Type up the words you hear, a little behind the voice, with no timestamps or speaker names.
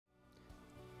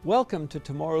Welcome to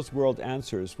Tomorrow's World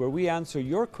Answers, where we answer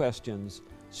your questions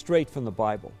straight from the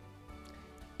Bible.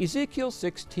 Ezekiel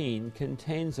 16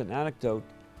 contains an anecdote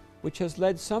which has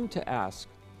led some to ask,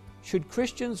 should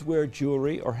Christians wear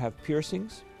jewelry or have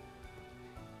piercings?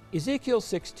 Ezekiel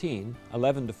 16,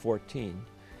 11-14,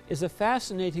 is a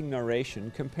fascinating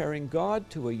narration comparing God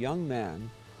to a young man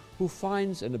who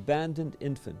finds an abandoned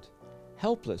infant,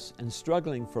 helpless and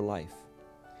struggling for life.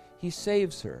 He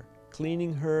saves her,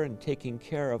 cleaning her and taking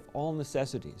care of all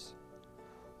necessities.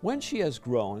 When she has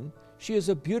grown, she is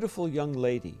a beautiful young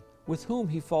lady with whom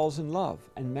he falls in love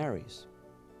and marries.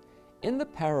 In the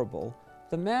parable,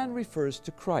 the man refers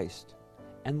to Christ,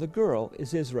 and the girl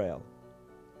is Israel.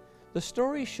 The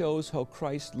story shows how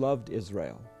Christ loved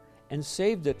Israel and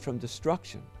saved it from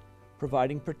destruction,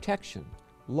 providing protection,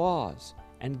 laws,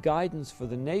 and guidance for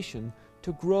the nation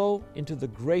to grow into the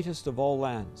greatest of all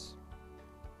lands.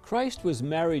 Christ was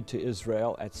married to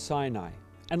Israel at Sinai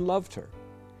and loved her,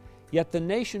 yet the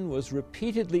nation was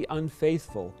repeatedly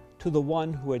unfaithful to the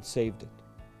one who had saved it.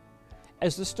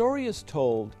 As the story is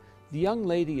told, the young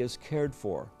lady is cared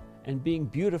for, and being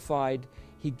beautified,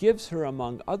 he gives her,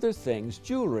 among other things,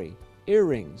 jewelry,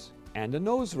 earrings, and a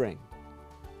nose ring.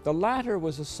 The latter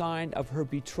was a sign of her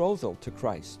betrothal to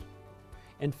Christ.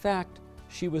 In fact,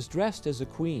 she was dressed as a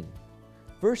queen.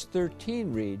 Verse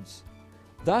 13 reads,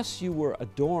 "Thus you were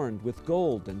adorned with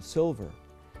gold and silver,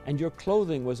 and your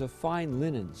clothing was of fine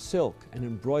linen, silk, and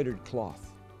embroidered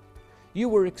cloth. You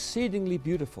were exceedingly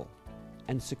beautiful,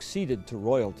 and succeeded to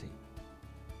royalty."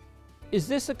 Is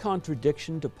this a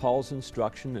contradiction to Paul's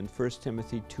instruction in 1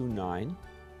 Timothy 2:9,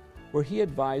 where he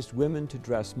advised women to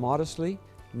dress modestly,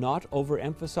 not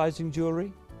overemphasizing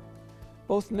jewelry?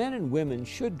 Both men and women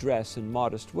should dress in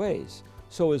modest ways,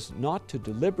 so as not to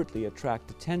deliberately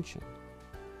attract attention.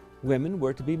 Women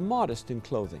were to be modest in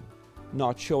clothing,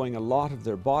 not showing a lot of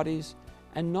their bodies,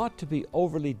 and not to be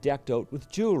overly decked out with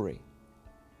jewelry.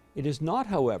 It is not,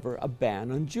 however, a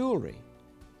ban on jewelry.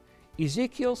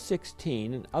 Ezekiel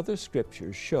 16 and other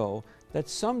scriptures show that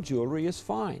some jewelry is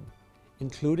fine,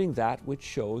 including that which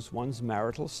shows one's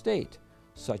marital state,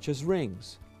 such as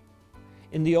rings.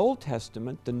 In the Old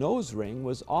Testament, the nose ring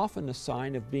was often a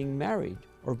sign of being married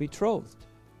or betrothed.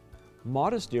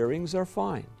 Modest earrings are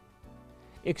fine.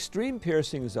 Extreme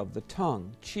piercings of the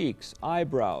tongue, cheeks,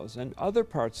 eyebrows, and other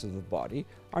parts of the body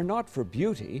are not for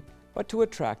beauty, but to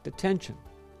attract attention.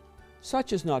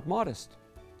 Such is not modest.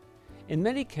 In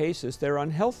many cases, they're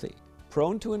unhealthy,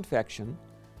 prone to infection,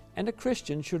 and a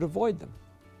Christian should avoid them.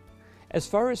 As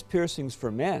far as piercings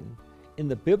for men, in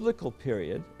the biblical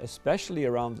period, especially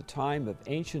around the time of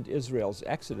ancient Israel's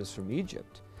exodus from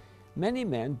Egypt, many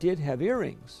men did have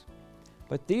earrings,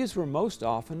 but these were most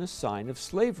often a sign of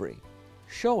slavery,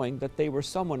 showing that they were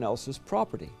someone else's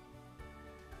property.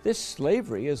 This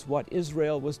slavery is what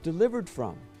Israel was delivered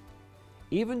from.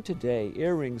 Even today,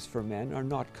 earrings for men are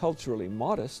not culturally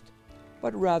modest,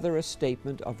 but rather a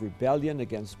statement of rebellion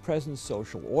against present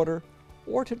social order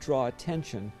or to draw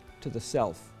attention to the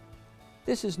self.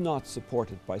 This is not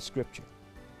supported by Scripture.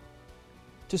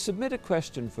 To submit a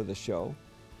question for the show,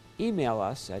 email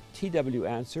us at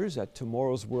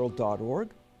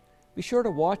twanswers@tomorrowsworld.org. Be sure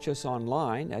to watch us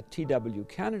online at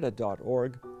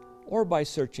twcanada.org or by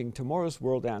searching Tomorrow's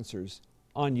World Answers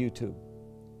on YouTube.